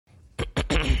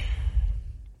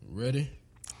Ready?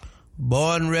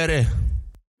 Born ready.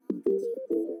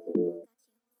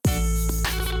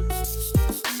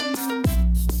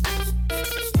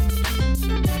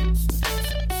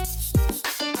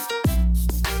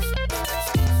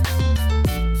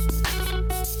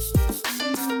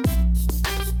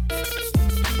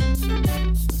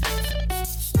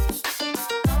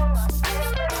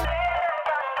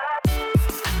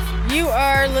 You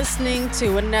are listening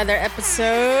to another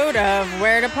episode of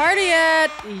Where to Party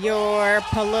At, your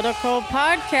political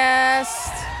podcast.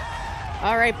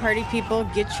 All right, party people,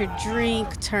 get your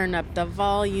drink, turn up the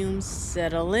volume,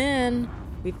 settle in.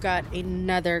 We've got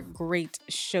another great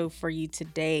show for you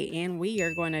today, and we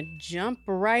are going to jump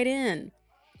right in.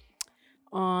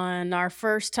 On our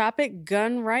first topic,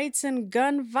 gun rights and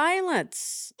gun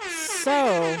violence.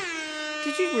 So,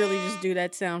 did you really just do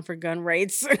that sound for gun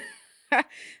rights?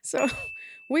 So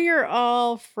we are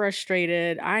all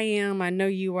frustrated. I am. I know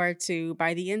you are too,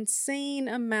 by the insane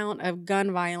amount of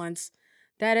gun violence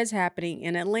that is happening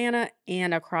in Atlanta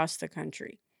and across the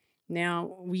country.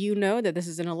 Now, you know that this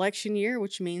is an election year,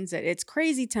 which means that it's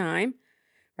crazy time,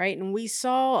 right? And we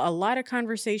saw a lot of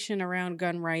conversation around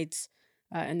gun rights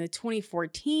in the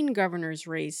 2014 governor's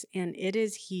race, and it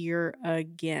is here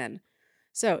again.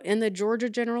 So in the Georgia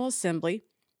General Assembly,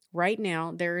 right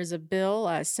now, there is a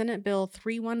bill, Senate Bill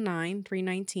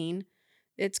 319.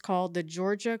 It's called the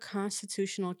Georgia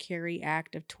Constitutional Carry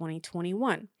Act of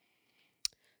 2021.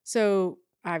 So,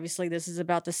 obviously, this is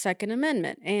about the Second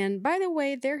Amendment. And by the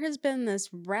way, there has been this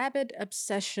rabid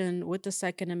obsession with the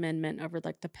Second Amendment over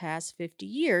like the past 50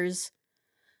 years,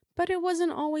 but it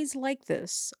wasn't always like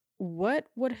this. What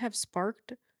would have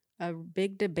sparked a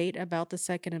big debate about the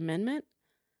Second Amendment?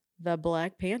 The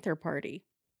Black Panther Party.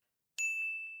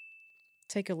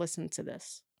 Take a listen to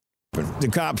this. The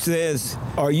cop says,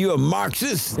 "Are you a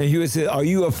Marxist?" And you would say, "Are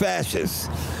you a fascist?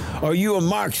 Are you a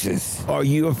Marxist? Are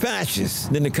you a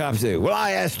fascist?" Then the cop said, "Well,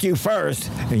 I asked you first."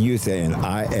 And you say, "And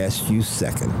I asked you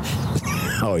second."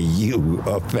 Are you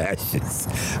a fascist?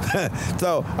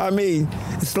 So, I mean,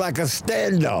 it's like a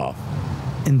standoff.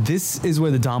 And this is where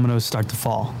the dominoes start to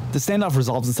fall. The standoff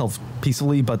resolves itself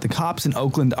peacefully, but the cops in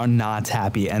Oakland are not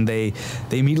happy, and they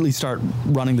immediately start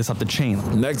running this up the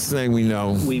chain. Next thing we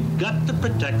know, we've got to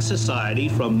protect society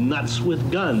from nuts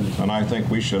with guns. And I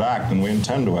think we should act, and we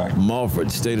intend to act.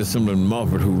 Mulford, State Assemblyman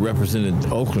Mulford, who represented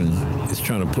Oakland, is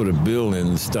trying to put a bill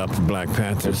in to stop the Black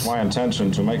Panthers. It's my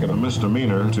intention to make it a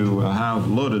misdemeanor to have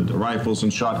loaded rifles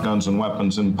and shotguns and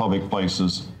weapons in public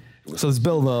places. So this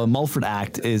bill, the Mulford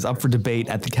Act, is up for debate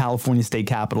at the California State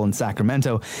Capitol in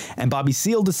Sacramento, and Bobby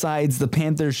Seale decides the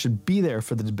Panthers should be there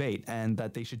for the debate and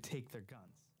that they should take their guns.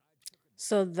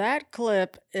 So that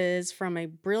clip is from a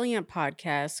brilliant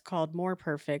podcast called More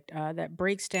Perfect that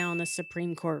breaks down the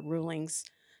Supreme Court rulings.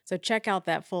 So check out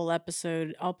that full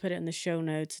episode. I'll put it in the show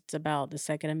notes. It's about the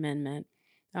Second Amendment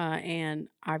and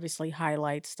obviously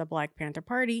highlights the Black Panther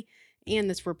Party and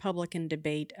this Republican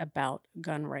debate about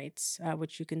gun rights,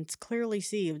 which you can clearly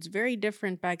see it's very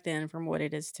different back then from what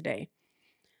it is today.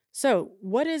 So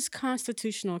what is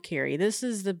constitutional carry? This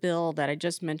is the bill that I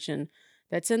just mentioned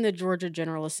that's in the Georgia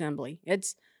General Assembly.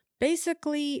 It's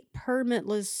basically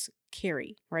permitless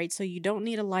carry, right? So you don't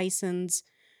need a license.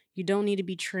 You don't need to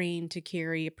be trained to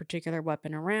carry a particular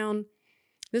weapon around.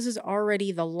 This is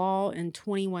already the law in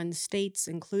 21 states,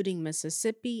 including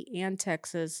Mississippi and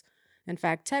Texas. In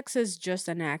fact, Texas just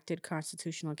enacted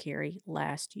constitutional carry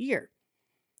last year.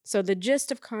 So the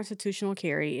gist of constitutional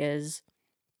carry is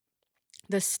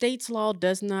the state's law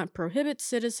does not prohibit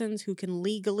citizens who can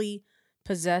legally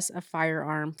possess a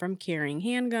firearm from carrying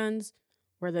handguns,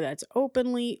 whether that's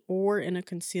openly or in a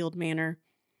concealed manner.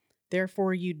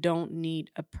 Therefore, you don't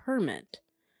need a permit.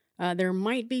 There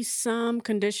might be some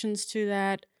conditions to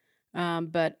that,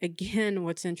 but again,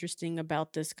 what's interesting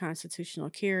about this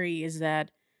constitutional carry is that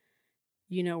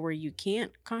you know where you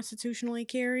can't constitutionally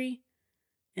carry?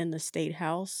 In the state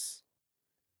house,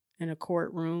 in a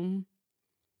courtroom.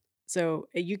 So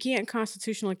you can't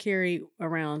constitutionally carry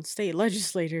around state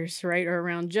legislators, right? Or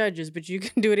around judges, but you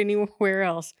can do it anywhere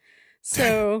else.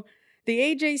 So the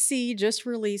AJC just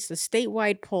released a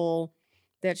statewide poll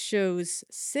that shows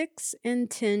 6 in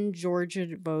 10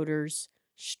 Georgia voters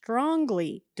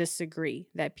strongly disagree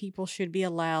that people should be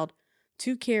allowed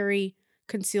to carry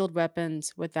concealed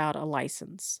weapons without a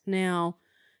license. Now,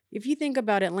 if you think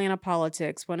about Atlanta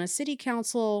politics, when a city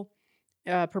council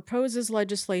proposes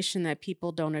legislation that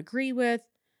people don't agree with,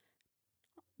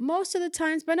 most of the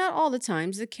times, but not all the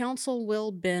times, the council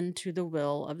will bend to the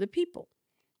will of the people,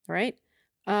 right?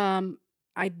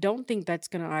 I don't think that's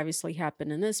going to obviously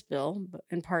happen in this bill, but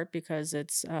in part because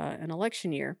it's an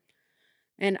election year.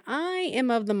 And I am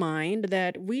of the mind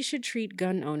that we should treat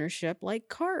gun ownership like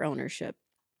car ownership.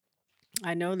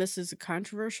 I know this is a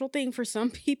controversial thing for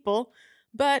some people,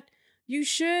 but you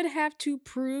should have to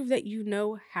prove that you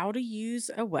know how to use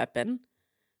a weapon,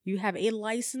 you have a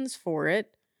license for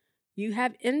it, you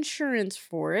have insurance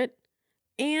for it,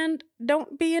 and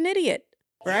don't be an idiot,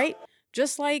 right?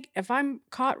 Just like if I'm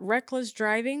caught reckless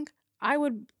driving, I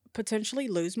would potentially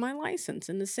lose my license.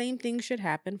 And the same thing should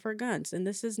happen for guns. And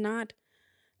this is not,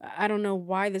 I don't know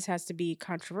why this has to be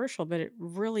controversial, but it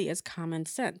really is common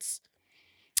sense.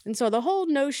 And so the whole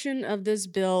notion of this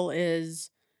bill is,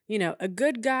 a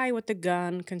good guy with a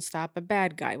gun can stop a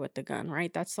bad guy with a gun,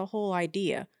 right? That's the whole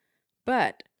idea.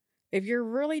 But if you're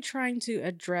really trying to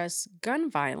address gun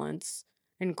violence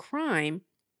and crime,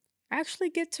 actually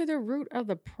get to the root of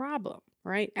the problem,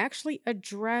 right? Actually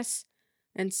address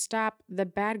and stop the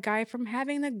bad guy from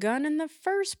having the gun in the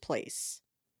first place.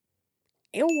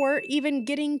 Or even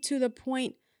getting to the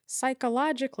point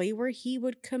psychologically where he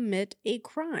would commit a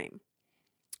crime.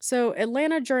 So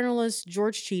Atlanta journalist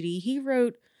George Chidi, he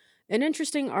wrote an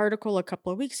interesting article a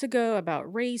couple of weeks ago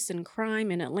about race and crime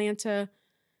in Atlanta.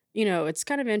 It's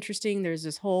kind of interesting. There's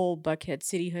this whole Buckhead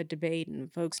cityhood debate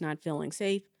and folks not feeling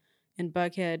safe in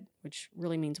Buckhead, which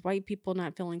really means white people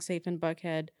not feeling safe in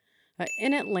Buckhead.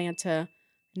 In Atlanta,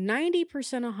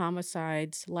 90% of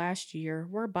homicides last year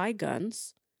were by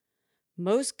guns.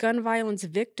 Most gun violence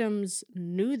victims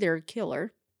knew their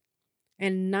killer.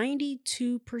 And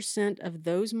 92% of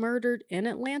those murdered in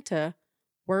Atlanta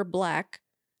were Black,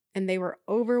 and they were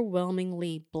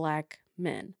overwhelmingly Black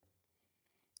men.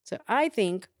 So I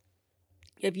think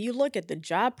if you look at the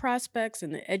job prospects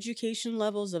and the education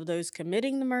levels of those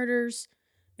committing the murders,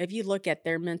 if you look at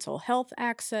their mental health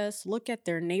access, look at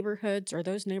their neighborhoods, are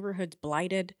those neighborhoods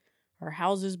blighted? Are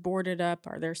houses boarded up?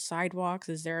 Are there sidewalks?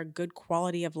 Is there a good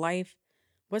quality of life?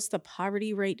 What's the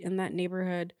poverty rate in that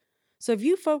neighborhood? So if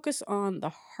you focus on the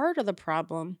heart of the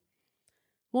problem,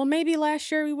 well, maybe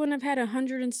last year we wouldn't have had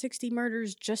 160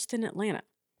 murders just in Atlanta.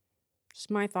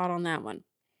 Just my thought on that one.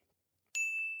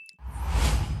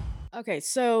 Okay,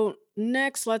 so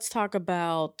next let's talk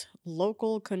about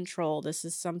local control. This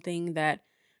is something that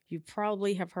you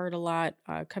probably have heard a lot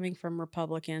coming from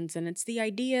Republicans, and it's the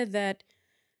idea that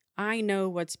I know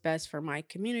what's best for my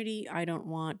community. I don't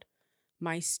want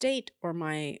my state or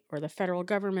the federal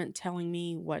government telling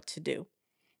me what to do.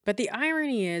 But the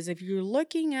irony is, if you're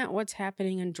looking at what's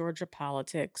happening in Georgia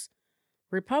politics,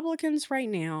 Republicans right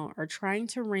now are trying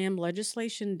to ram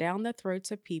legislation down the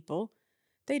throats of people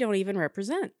they don't even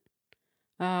represent.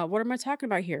 What am I talking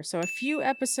about here? So a few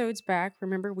episodes back,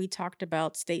 remember we talked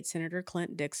about State Senator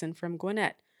Clint Dixon from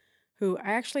Gwinnett, who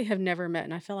I actually have never met,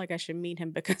 and I feel like I should meet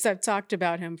him because I've talked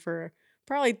about him for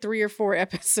probably 3 or 4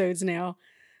 episodes now.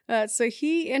 So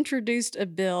he introduced a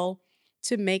bill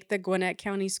to make the Gwinnett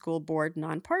County School Board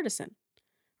nonpartisan,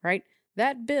 right?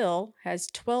 That bill has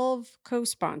 12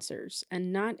 co-sponsors,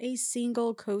 and not a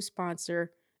single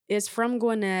co-sponsor is from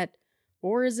Gwinnett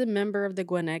or is a member of the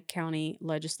Gwinnett County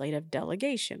Legislative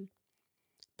Delegation.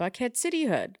 Buckhead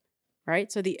cityhood,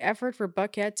 right? So the effort for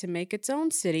Buckhead to make its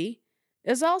own city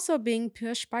is also being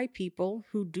pushed by people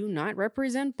who do not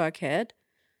represent Buckhead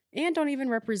and don't even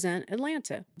represent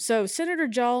Atlanta. So Senator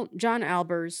John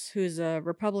Albers, who's a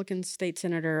Republican state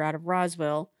senator out of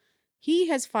Roswell, he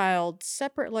has filed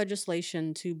separate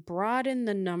legislation to broaden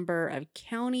the number of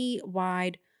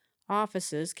county-wide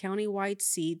offices, county-wide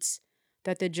seats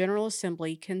that the General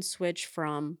Assembly can switch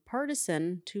from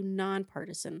partisan to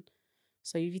nonpartisan.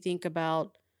 So if you think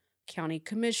about county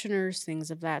commissioners,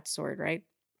 things of that sort, right?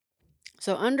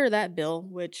 So under that bill,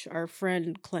 which our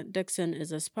friend Clint Dixon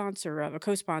is a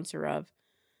co-sponsor of,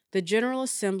 the General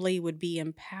Assembly would be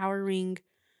empowering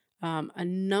a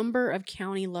number of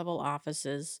county level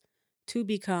offices to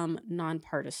become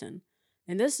nonpartisan.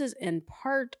 And this is in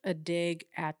part a dig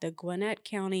at the Gwinnett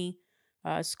County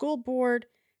School Board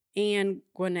and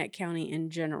Gwinnett County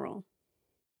in general.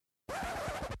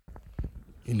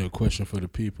 Question for the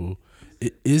people.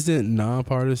 Isn't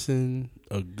nonpartisan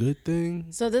a good thing?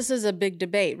 So this is a big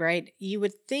debate, right? You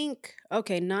would think,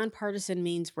 okay, nonpartisan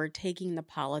means we're taking the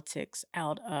politics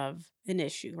out of an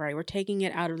issue, right? We're taking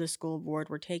it out of the school board.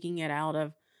 We're taking it out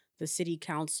of the city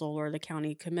council or the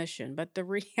county commission. But the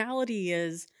reality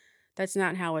is that's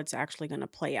not how it's actually going to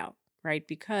play out, right?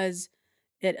 Because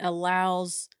it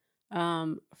allows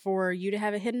for you to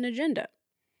have a hidden agenda,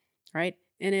 right?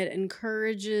 And it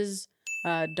encourages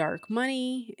dark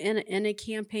money in a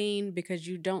campaign because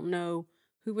you don't know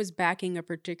who was backing a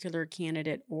particular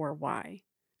candidate or why.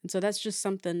 And so that's just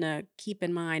something to keep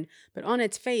in mind. But on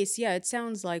its face, yeah, it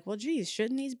sounds like, well, geez,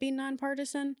 shouldn't these be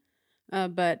nonpartisan?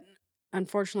 But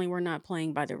unfortunately, we're not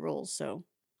playing by the rules, so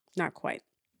not quite.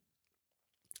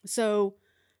 So,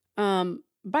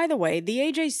 by the way, the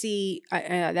AJC,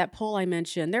 that poll I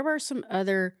mentioned, there were some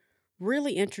other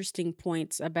really interesting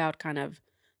points about kind of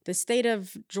the state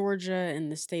of Georgia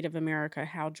and the state of America,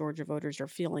 how Georgia voters are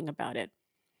feeling about it.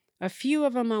 A few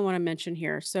of them I want to mention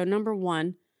here. So, number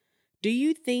one, do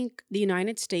you think the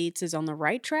United States is on the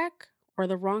right track or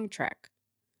the wrong track?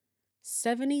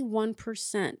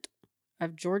 71%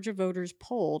 of Georgia voters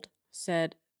polled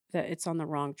said that it's on the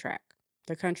wrong track.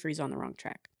 The country's on the wrong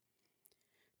track.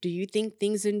 Do you think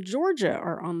things in Georgia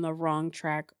are on the wrong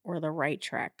track or the right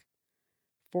track?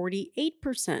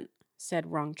 48%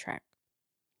 said wrong track.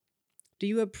 Do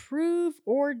you approve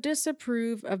or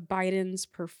disapprove of Biden's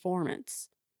performance?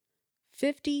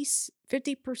 50%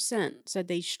 said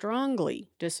they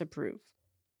strongly disapprove.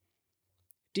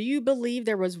 Do you believe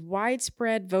there was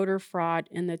widespread voter fraud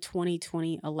in the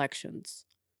 2020 elections?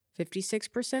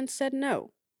 56% said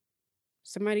no.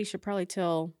 Somebody should probably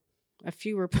tell a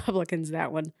few Republicans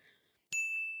that one.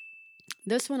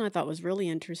 This one I thought was really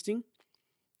interesting.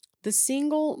 The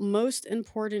single most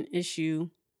important issue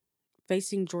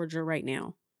facing Georgia right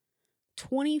now,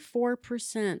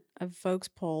 24% of folks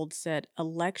polled said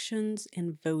elections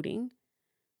and voting.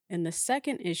 And the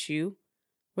second issue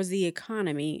was the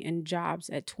economy and jobs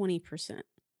at 20%.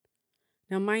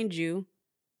 Now, mind you,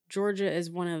 Georgia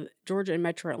and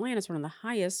Metro Atlanta is one of the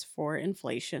highest for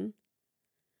inflation,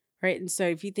 right? And so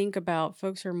if you think about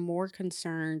folks are more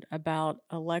concerned about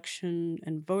election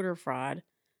and voter fraud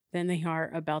than they are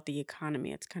about the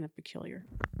economy. It's kind of peculiar.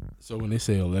 So when they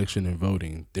say election and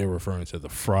voting, they're referring to the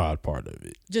fraud part of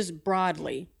it. Just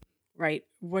broadly, right?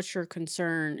 What's your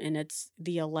concern? And it's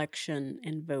the election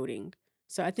and voting.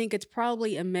 So I think it's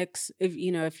probably a mix. If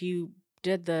you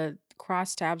did the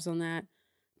crosstabs on that,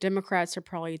 Democrats are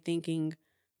probably thinking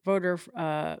voter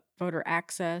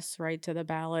access, right, to the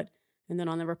ballot. And then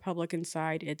on the Republican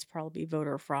side, it's probably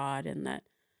voter fraud and that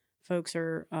folks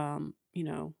are,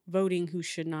 voting who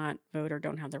should not vote or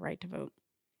don't have the right to vote.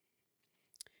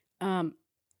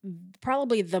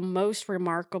 Probably the most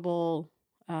remarkable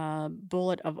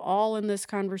bullet of all in this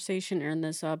conversation or in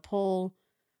this poll,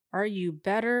 are you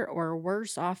better or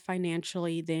worse off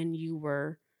financially than you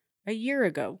were a year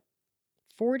ago?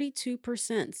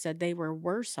 42% said they were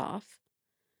worse off,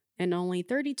 and only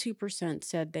 32%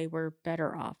 said they were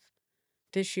better off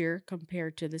this year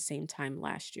compared to the same time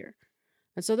last year.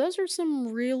 And so those are some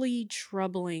really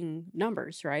troubling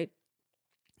numbers, right?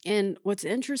 And what's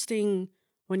interesting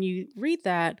when you read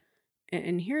that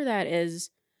and hear that is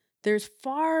there's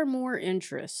far more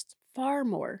interest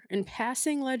in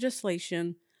passing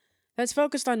legislation that's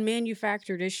focused on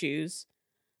manufactured issues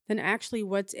than actually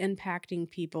what's impacting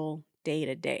people day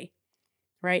to day,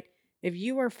 right? If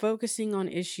you are focusing on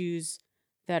issues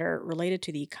that are related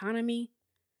to the economy,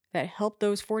 that help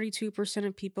those 42%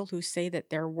 of people who say that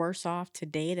they're worse off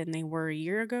today than they were a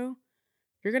year ago,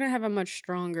 you're going to have a much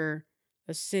stronger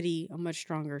city, a much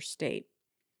stronger state.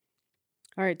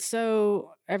 All right,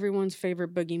 so everyone's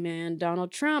favorite boogeyman,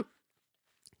 Donald Trump,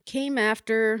 came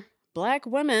after Black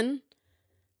women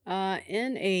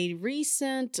in a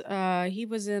recent, he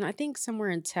was in, I think, somewhere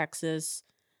in Texas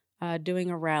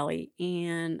doing a rally.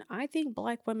 And I think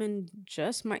Black women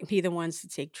just might be the ones to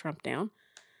take Trump down.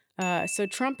 So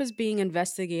Trump is being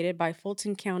investigated by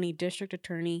Fulton County District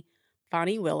Attorney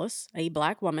Fani Willis, a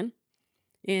Black woman.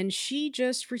 And she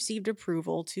just received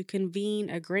approval to convene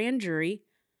a grand jury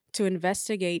to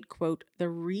investigate, quote, the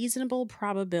reasonable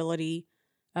probability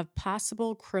of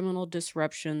possible criminal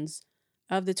disruptions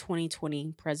of the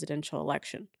 2020 presidential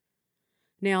election.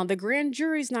 Now, the grand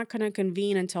jury is not going to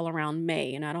convene until around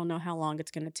May, and I don't know how long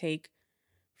it's going to take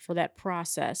for that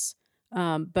process.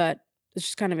 But it's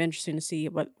just kind of interesting to see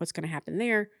what's going to happen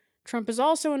there. Trump is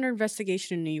also under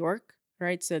investigation in New York,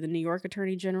 right? So the New York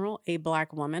Attorney General, a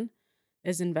Black woman,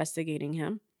 is investigating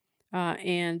him.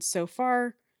 And so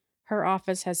far, her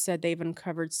office has said they've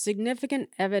uncovered significant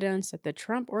evidence that the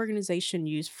Trump organization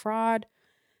used fraud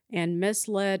and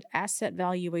misled asset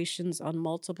valuations on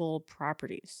multiple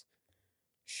properties.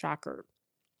 Shocker.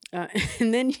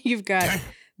 And then you've got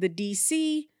the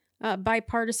D.C.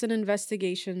 Bipartisan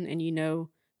investigation, and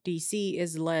D.C.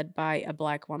 is led by a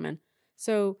Black woman.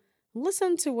 So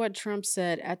listen to what Trump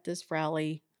said at this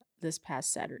rally this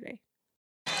past Saturday.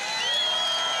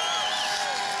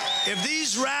 If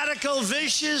these radical,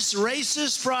 vicious,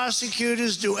 racist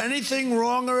prosecutors do anything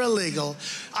wrong or illegal,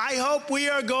 I hope we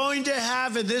are going to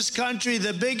have in this country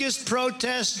the biggest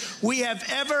protest we have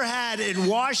ever had in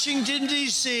Washington,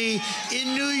 D.C.,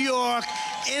 in New York,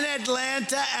 in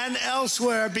Atlanta, and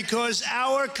elsewhere, because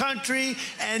our country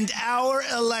and our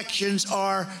elections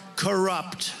are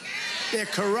corrupt. They're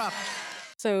corrupt.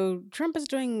 So Trump is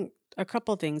doing a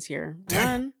couple things here.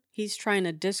 One, he's trying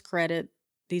to discredit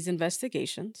these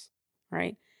investigations,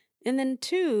 right? And then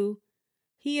two,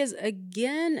 he is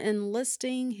again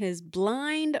enlisting his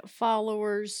blind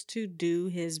followers to do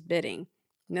his bidding.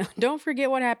 Now, don't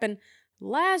forget what happened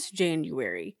last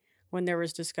January when there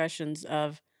was discussions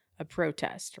of a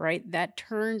protest, right? That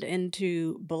turned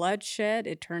into bloodshed.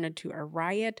 It turned into a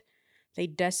riot. They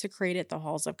desecrated the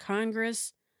halls of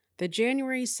Congress. The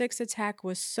January 6th attack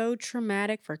was so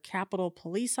traumatic for Capitol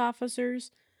police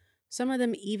officers. Some of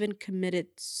them even committed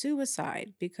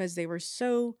suicide because they were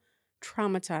so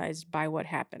traumatized by what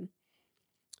happened.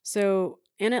 So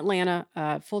in Atlanta,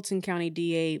 Fulton County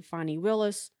DA Fani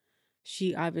Willis,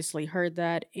 she obviously heard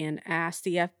that and asked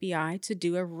the FBI to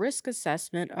do a risk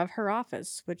assessment of her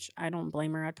office, which I don't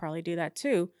blame her. I'd probably do that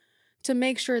too, to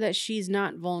make sure that she's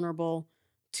not vulnerable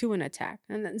to an attack.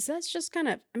 And that's just kind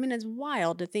of, I mean, it's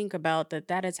wild to think about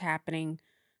that is happening.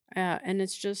 And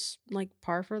it's just like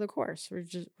par for the course.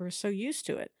 We're so used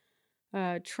to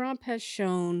it. Trump has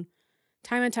shown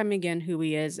time and time again who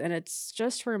he is, and it's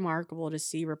just remarkable to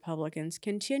see Republicans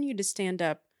continue to stand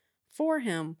up for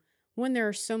him when there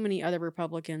are so many other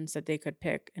Republicans that they could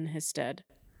pick in his stead.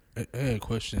 I had a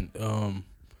question.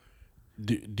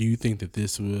 Do you think that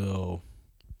this will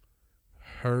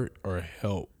hurt or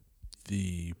help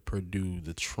the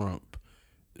Trump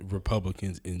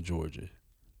Republicans in Georgia?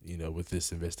 You know, with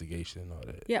this investigation and all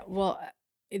that. Yeah, well,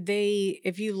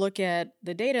 if you look at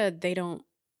the data,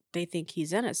 they think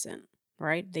he's innocent,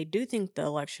 right? They do think the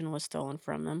election was stolen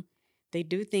from them. They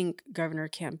do think Governor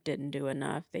Kemp didn't do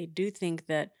enough. They do think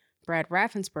that Brad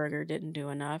Raffensperger didn't do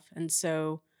enough. And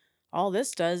so all this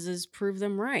does is prove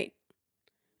them right,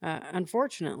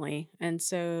 unfortunately. And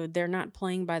so they're not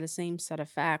playing by the same set of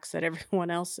facts that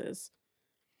everyone else is.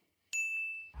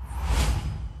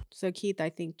 So, Keith, I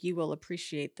think you will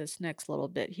appreciate this next little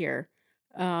bit here.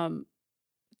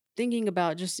 Thinking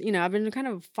about just, I've been kind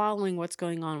of following what's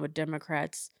going on with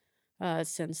Democrats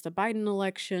since the Biden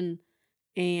election.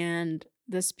 And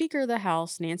the Speaker of the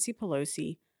House, Nancy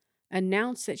Pelosi,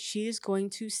 announced that she is going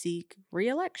to seek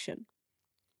re-election.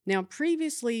 Now,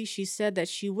 previously, she said that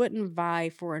she wouldn't vie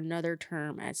for another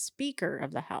term as Speaker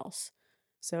of the House.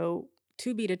 So,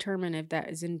 to be determined if that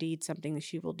is indeed something that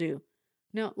she will do.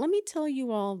 Now, let me tell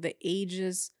you all the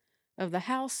ages of the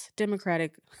House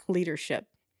Democratic leadership.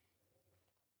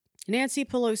 Nancy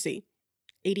Pelosi,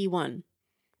 81.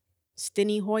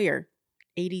 Steny Hoyer,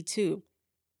 82.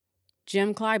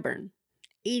 Jim Clyburn,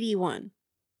 81.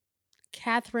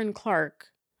 Catherine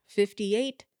Clark,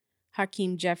 58.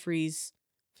 Hakeem Jeffries,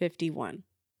 51.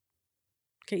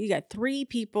 Okay, you got 3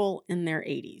 people in their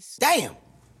 80s. Damn!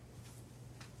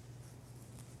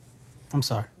 I'm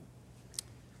sorry.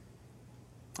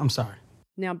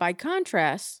 Now, by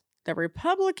contrast, the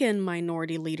Republican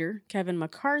minority leader, Kevin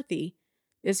McCarthy,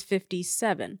 is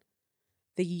 57.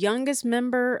 The youngest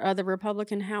member of the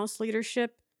Republican House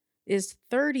leadership is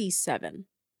 37.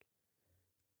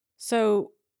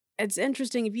 So it's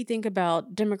interesting if you think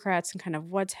about Democrats and kind of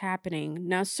what's happening.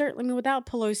 Now, certainly without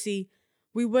Pelosi,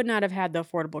 we would not have had the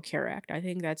Affordable Care Act. I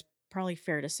think that's probably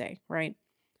fair to say, right?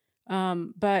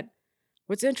 But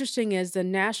what's interesting is the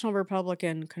National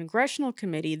Republican Congressional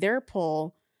Committee, their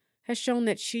poll has shown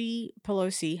that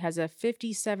Pelosi, has a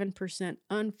 57%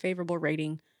 unfavorable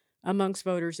rating amongst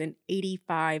voters in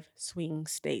 85 swing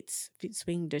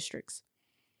districts.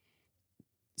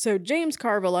 So James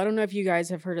Carville, I don't know if you guys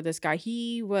have heard of this guy.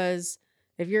 He was,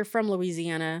 if you're from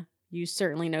Louisiana, you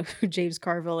certainly know who James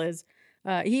Carville is.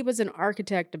 He was an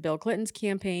architect of Bill Clinton's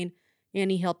campaign,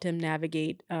 and he helped him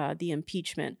navigate the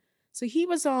impeachment. So he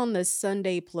was on the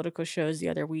Sunday political shows the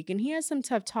other week, and he has some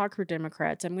tough talk for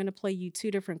Democrats. I'm going to play you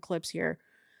 2 different clips here.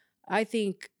 I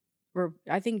think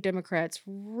Democrats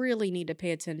really need to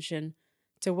pay attention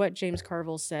to what James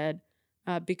Carville said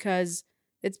because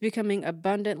it's becoming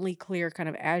abundantly clear, kind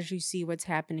of as you see what's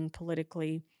happening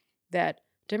politically, that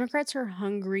Democrats are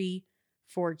hungry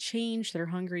for change. They're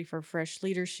hungry for fresh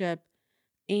leadership,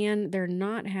 and they're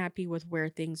not happy with where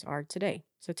things are today.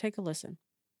 So take a listen.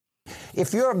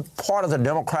 If you're part of the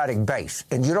Democratic base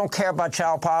and you don't care about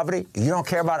child poverty, you don't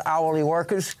care about hourly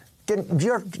workers, then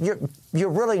you're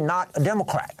really not a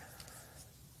Democrat.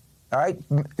 All right.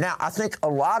 Now, I think a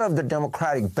lot of the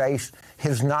Democratic base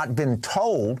has not been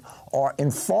told or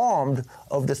informed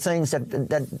of the things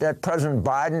that President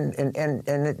Biden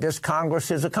and this Congress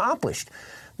has accomplished.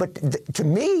 But to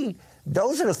me,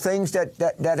 those are the things that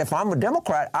if I'm a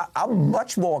Democrat, I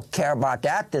much more care about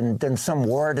that than some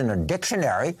word in a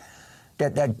dictionary.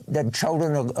 That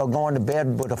children are going to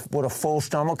bed with a full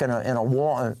stomach and a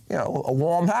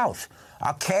warm house.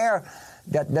 I care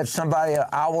that somebody, an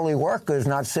hourly worker, is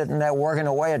not sitting there working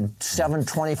away at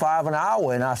 $7.25 an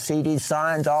hour, and I see these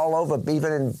signs all over,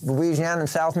 even in Louisiana and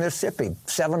South Mississippi,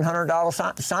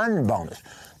 $700 signing bonus.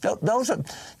 Those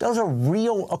are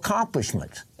real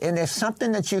accomplishments, and there's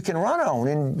something that you can run on.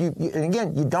 And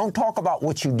again, you don't talk about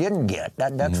what you didn't get.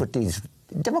 That's what these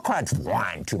Democrats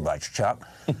whine too much, Chuck.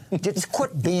 Just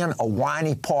quit being a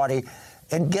whiny party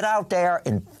and get out there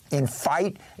and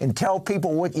fight and tell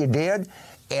people what you did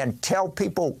and tell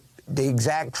people the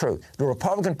exact truth. The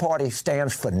Republican Party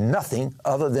stands for nothing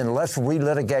other than let's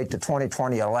relitigate the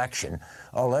 2020 election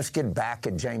or let's get back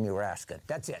at Jamie Raskin.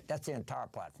 That's it. That's the entire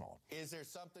platform. Is there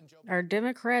something, Joe? Are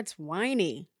Democrats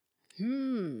whiny?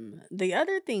 The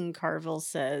other thing Carville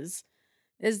says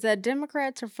is that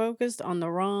Democrats are focused on the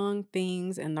wrong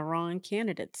things and the wrong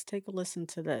candidates. Take a listen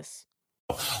to this.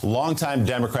 Longtime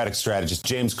Democratic strategist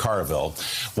James Carville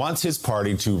wants his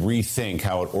party to rethink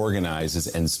how it organizes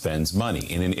and spends money.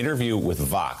 In an interview with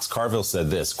Vox, Carville said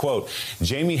this, quote,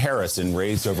 Jamie Harrison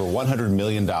raised over $100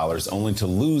 million only to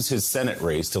lose his Senate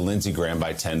race to Lindsey Graham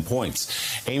by 10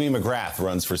 points. Amy McGrath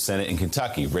runs for Senate in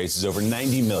Kentucky, raises over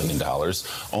 $90 million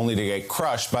only to get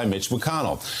crushed by Mitch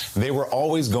McConnell. They were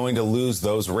always going to lose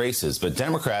those races, but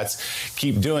Democrats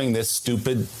keep doing this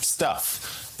stupid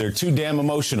stuff. They're too damn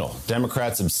emotional.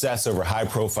 Democrats obsess over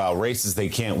high-profile races they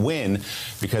can't win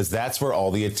because that's where all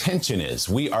the attention is.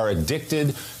 We are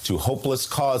addicted to hopeless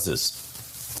causes.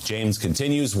 James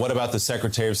continues, what about the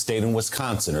Secretary of State in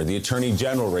Wisconsin or the Attorney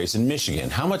General race in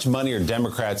Michigan? How much money are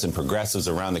Democrats and progressives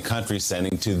around the country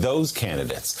sending to those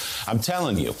candidates? I'm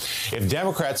telling you, if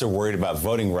Democrats are worried about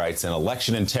voting rights and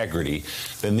election integrity,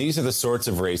 then these are the sorts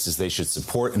of races they should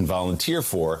support and volunteer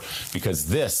for, because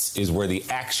this is where the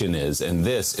action is, and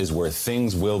this is where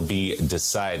things will be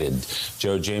decided.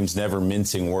 Joe James never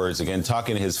mincing words, again,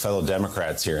 talking to his fellow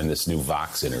Democrats here in this new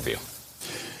Vox interview.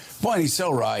 Boy, he's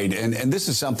so right, and this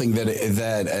is something that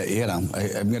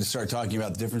I'm going to start talking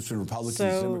about the difference between Republicans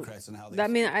and Democrats and how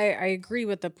they. I agree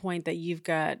with the point that you've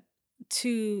got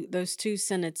those two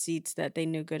Senate seats that they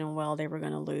knew good and well they were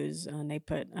going to lose, and they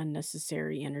put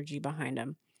unnecessary energy behind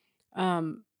them.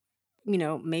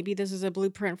 Maybe this is a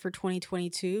blueprint for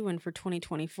 2022 and for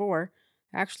 2024.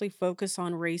 Actually, focus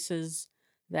on races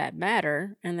that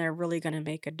matter, and they're really going to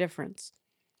make a difference,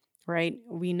 right?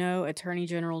 We know attorney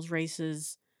general's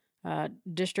races.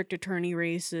 District attorney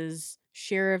races,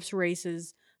 sheriff's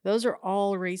races, those are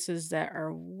all races that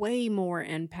are way more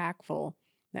impactful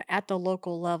at the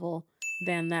local level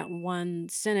than that one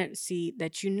Senate seat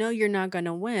that you're not going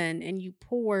to win and you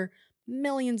pour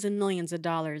millions and millions of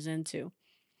dollars into.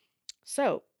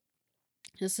 So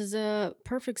this is a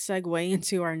perfect segue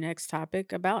into our next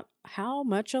topic about how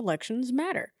much elections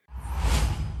matter.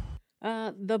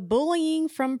 The bullying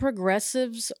from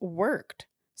progressives worked.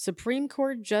 Supreme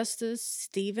Court Justice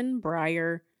Stephen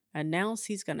Breyer announced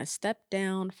he's going to step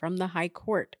down from the High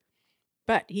Court.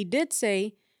 But he did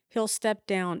say he'll step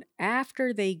down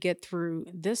after they get through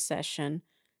this session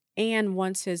and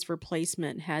once his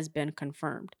replacement has been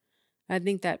confirmed. I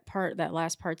think that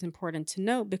last part's important to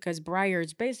note because Breyer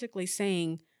is basically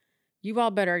saying you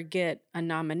all better get a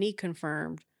nominee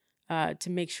confirmed to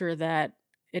make sure that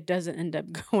it doesn't end up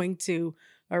going to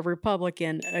a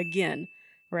Republican again,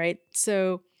 right?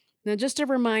 So now, just a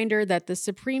reminder that the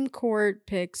Supreme Court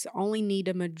picks only need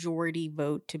a majority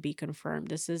vote to be confirmed.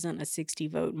 This isn't a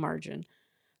 60-vote margin.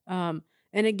 And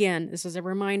again, this is a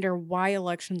reminder why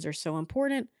elections are so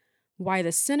important, why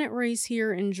the Senate race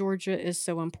here in Georgia is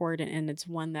so important, and it's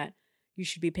one that you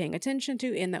should be paying attention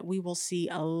to, and that we will see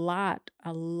a lot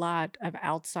of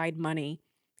outside money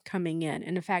coming in.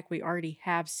 And in fact, we already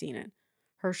have seen it.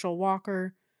 Herschel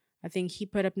Walker, I think he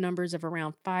put up numbers of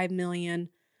around $5 million.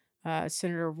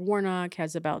 Senator Warnock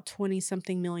has about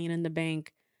 20-something million in the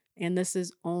bank, and this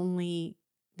is only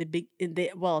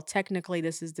technically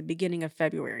this is the beginning of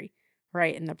February,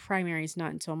 right? And the primary is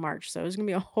not until March, so there's gonna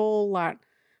be a whole lot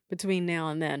between now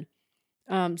and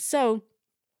then. So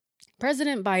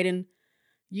President Biden,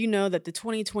 you know that the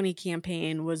 2020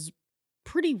 campaign was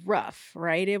pretty rough,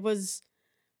 right?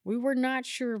 We were not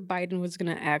sure if Biden was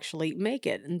gonna actually make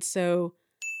it, and so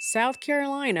South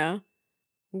Carolina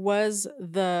was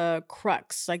the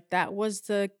crux. Like that was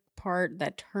the part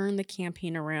that turned the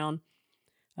campaign around.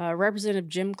 Representative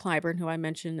Jim Clyburn, who I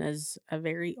mentioned as a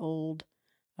very old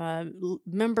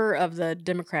member of the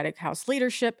Democratic House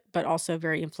leadership, but also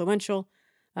very influential,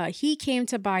 he came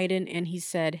to Biden and he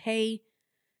said, hey,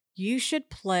 you should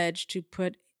pledge to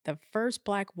put the first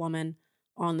Black woman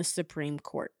on the Supreme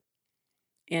Court.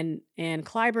 And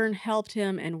Clyburn helped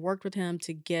him and worked with him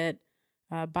to get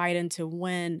Biden to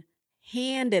win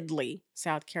handedly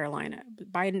South Carolina.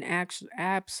 Biden actually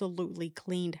absolutely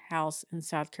cleaned house in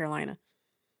South Carolina.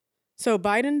 So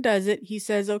Biden does it. He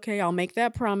says, okay, I'll make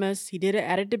that promise. He did it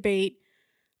at a debate.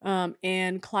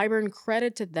 And Clyburn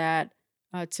credited that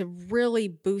to really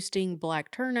boosting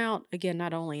Black turnout, again,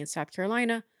 not only in South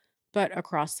Carolina, but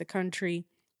across the country.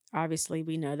 Obviously,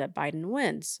 we know that Biden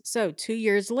wins. So 2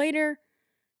 years later,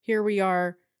 here we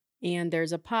are, and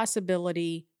there's a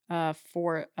possibility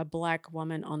for a Black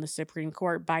woman on the Supreme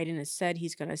Court. Biden has said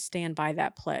he's going to stand by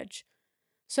that pledge.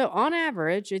 So on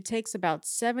average, it takes about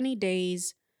 70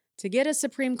 days to get a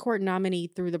Supreme Court nominee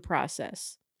through the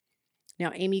process.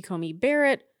 Now, Amy Coney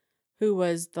Barrett, who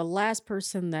was the last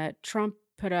person that Trump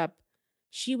put up,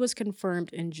 she was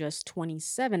confirmed in just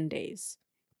 27 days.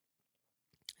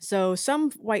 So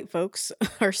some white folks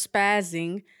are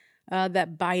spazzing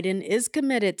that Biden is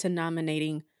committed to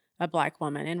nominating a Black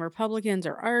woman, and Republicans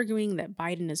are arguing that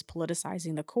Biden is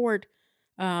politicizing the court.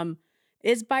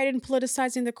 Is Biden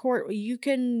politicizing the court? You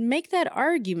can make that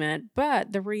argument,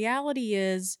 but the reality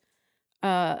is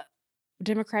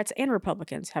Democrats and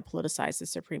Republicans have politicized the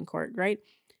Supreme Court, right?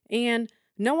 And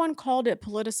no one called it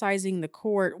politicizing the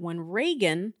court when Ronald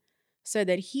Reagan said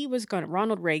that he was going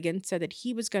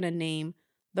to name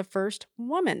the first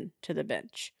woman to the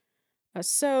bench.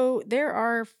 So there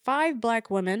are 5 Black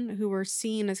women who were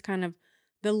seen as kind of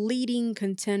the leading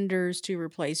contenders to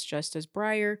replace Justice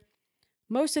Breyer.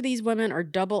 Most of these women are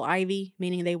double Ivy,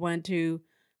 meaning they went to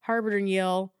Harvard and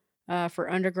Yale for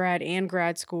undergrad and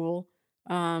grad school.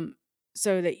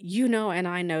 So that you know and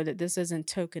I know that this isn't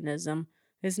tokenism.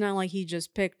 It's not like he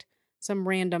just picked some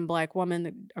random Black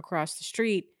woman across the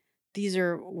street. These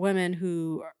are women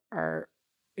who are,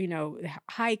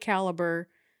 high caliber,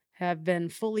 have been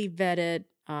fully vetted,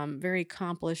 very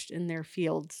accomplished in their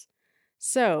fields.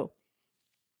 So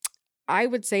I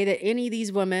would say that any of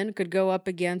these women could go up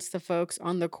against the folks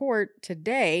on the court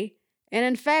today. And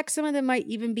in fact, some of them might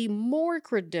even be more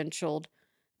credentialed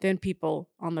than people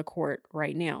on the court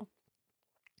right now.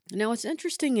 Now, what's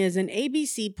interesting is an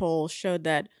ABC poll showed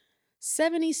that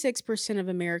 76% of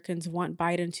Americans want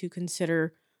Biden to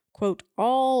consider, quote,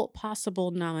 all possible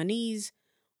nominees.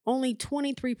 Only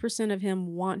 23% of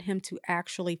him want him to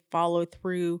actually follow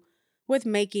through with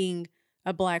making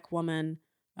a Black woman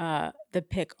the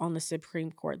pick on the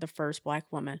Supreme Court, the first Black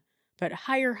woman. But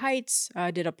Higher Heights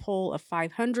did a poll of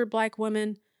 500 Black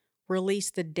women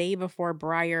released the day before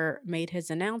Breyer made his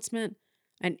announcement,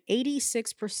 and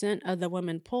 86% of the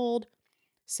women polled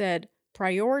said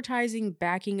prioritizing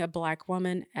backing a Black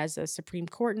woman as a Supreme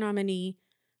Court nominee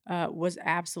was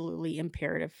absolutely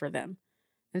imperative for them.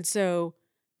 And so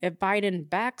if Biden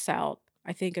backs out,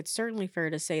 I think it's certainly fair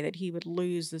to say that he would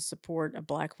lose the support of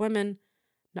Black women.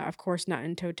 Now, of course, not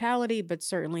in totality, but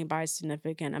certainly by a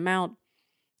significant amount.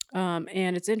 And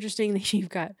it's interesting that you've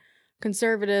got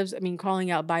conservatives, calling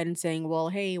out Biden saying, well,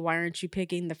 hey, why aren't you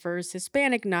picking the first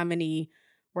Hispanic nominee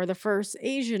or the first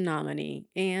Asian nominee?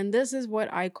 And this is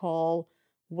what I call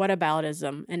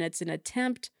whataboutism. And it's an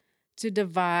attempt to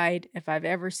divide, if I've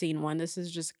ever seen one. This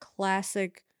is just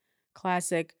classic.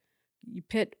 You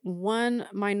pit one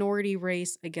minority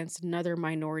race against another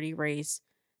minority race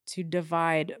to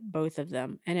divide both of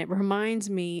them. And it reminds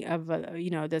me of,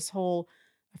 this whole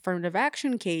affirmative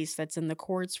action case that's in the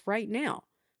courts right now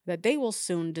that they will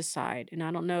soon decide. And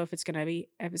I don't know if it's going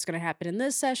to happen in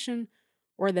this session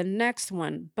or the next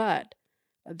one, but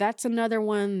that's another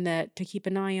one that to keep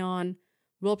an eye on.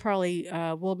 We'll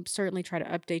certainly try to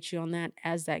update you on that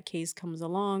as that case comes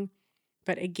along.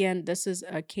 But again, this is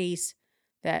a case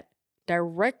that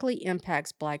directly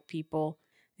impacts Black people.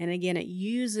 And again, it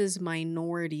uses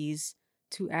minorities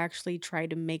to actually try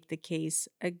to make the case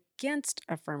against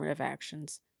affirmative action.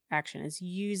 It's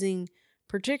using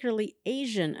particularly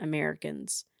Asian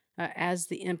Americans as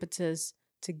the impetus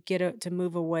to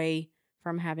move away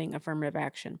from having affirmative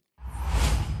action.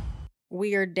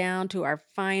 We are down to our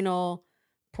final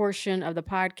portion of the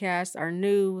podcast, our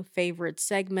new favorite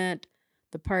segment,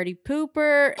 the Party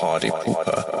Pooper.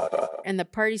 And the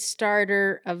Party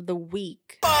Starter of the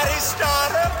week. Party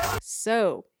Starter!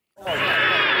 So. Turn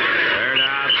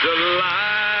out the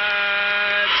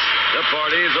lights. The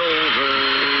party's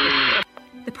over.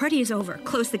 The party is over.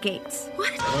 Close the gates.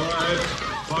 What? All right,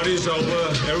 party's over.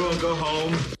 Everyone go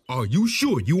home. Are you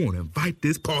sure you want to invite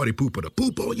this party pooper to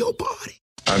poop on your party?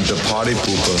 I'm the party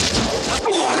pooper.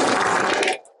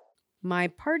 My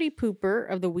party pooper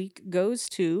of the week goes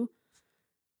to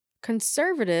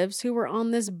conservatives who were on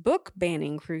this book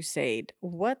banning crusade.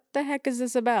 What the heck is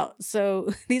this about?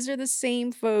 So these are the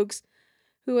same folks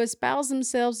who espouse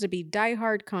themselves to be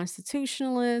diehard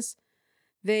constitutionalists.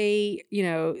 They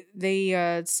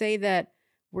say that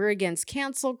we're against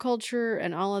cancel culture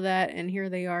and all of that, and here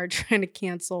they are trying to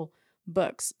cancel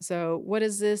books. So what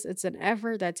is this? It's an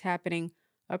effort that's happening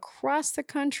across the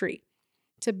country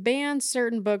to ban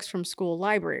certain books from school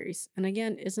libraries. And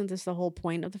again, isn't this the whole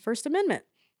point of the First Amendment?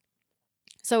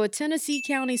 So a Tennessee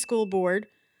County School Board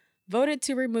voted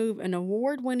to remove an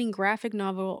award-winning graphic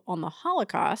novel on the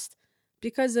Holocaust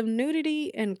because of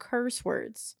nudity and curse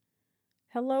words.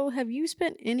 Hello, have you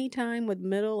spent any time with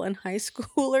middle and high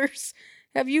schoolers?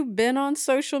 Have you been on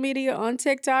social media, on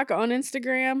TikTok, on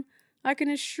Instagram? I can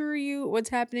assure you what's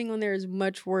happening on there is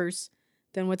much worse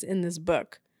than what's in this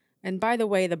book. And by the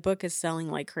way, the book is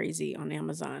selling like crazy on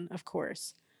Amazon, of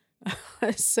course.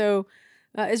 So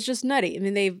it's just nutty. I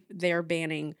mean, they are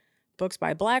banning books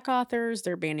by Black authors.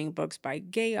 They're banning books by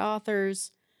gay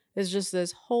authors. It's just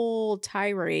this whole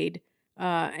tirade.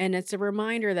 And it's a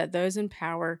reminder that those in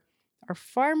power are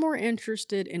far more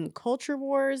interested in culture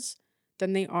wars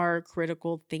than they are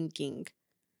critical thinking.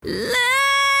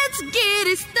 Let's get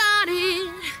it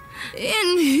started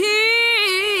in here.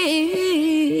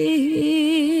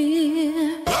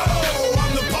 Oh,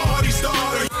 I'm the party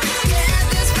starter.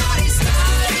 Get this party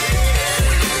started.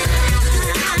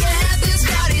 Get this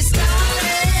party started.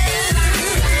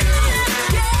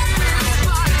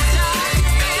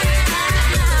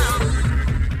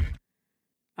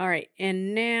 All right,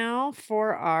 and now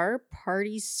for our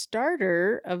party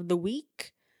starter of the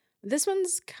week. This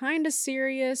one's kind of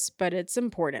serious, but it's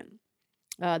important.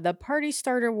 The Party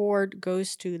Starter Award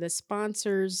goes to the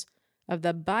sponsors of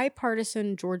the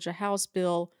bipartisan Georgia House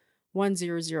Bill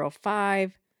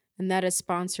 1005, and that is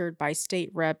sponsored by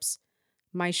state reps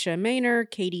Misha Maynor,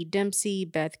 Katie Dempsey,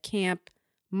 Beth Camp,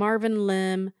 Marvin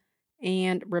Lim,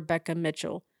 and Rebecca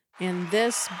Mitchell. And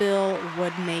this bill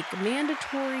would make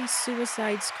mandatory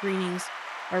suicide screenings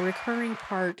a recurring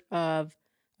part of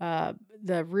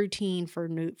the routine for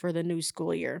the new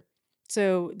school year.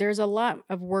 So there's a lot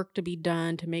of work to be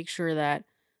done to make sure that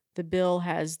the bill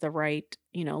has the right,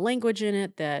 language in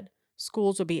it, that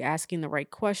schools will be asking the right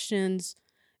questions,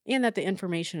 and that the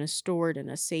information is stored in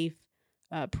a safe,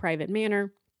 private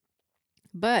manner.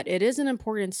 But it is an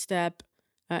important step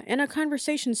and a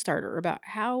conversation starter about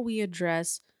how we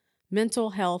address mental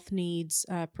health needs,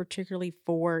 particularly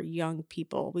for young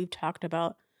people. We've talked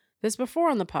about this before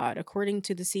on the pod. According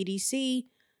to the CDC,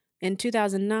 in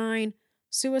 2009,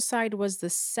 suicide was the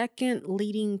second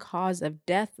leading cause of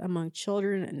death among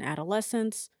children and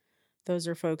adolescents. Those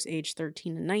are folks aged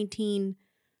 13 and 19.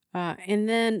 And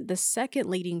then the second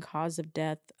leading cause of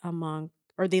death among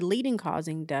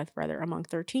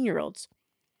 13-year-olds.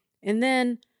 And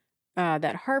then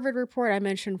that Harvard report I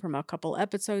mentioned from a couple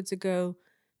episodes ago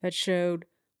that showed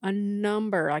an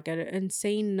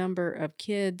insane number of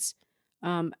kids,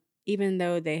 even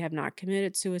though they have not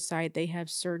committed suicide, they have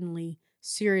certainly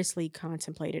seriously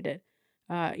contemplated it.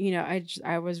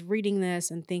 I was reading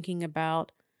this and thinking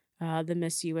about the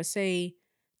Miss USA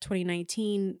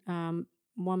 2019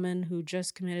 woman who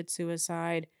just committed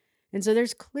suicide. And so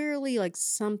there's clearly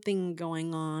something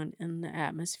going on in the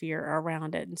atmosphere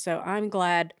around it. And so I'm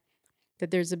glad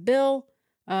that there's a bill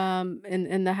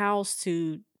in the House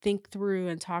to think through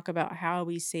and talk about how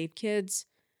we save kids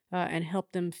and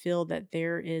help them feel that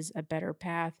there is a better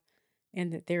path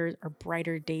and that there are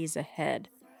brighter days ahead.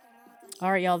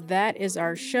 All right, y'all, that is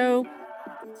our show.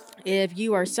 If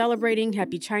you are celebrating,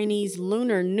 happy Chinese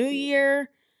Lunar New Year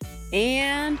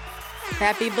and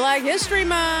happy Black History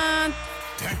Month.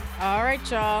 All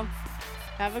right, y'all.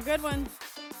 Have a good one.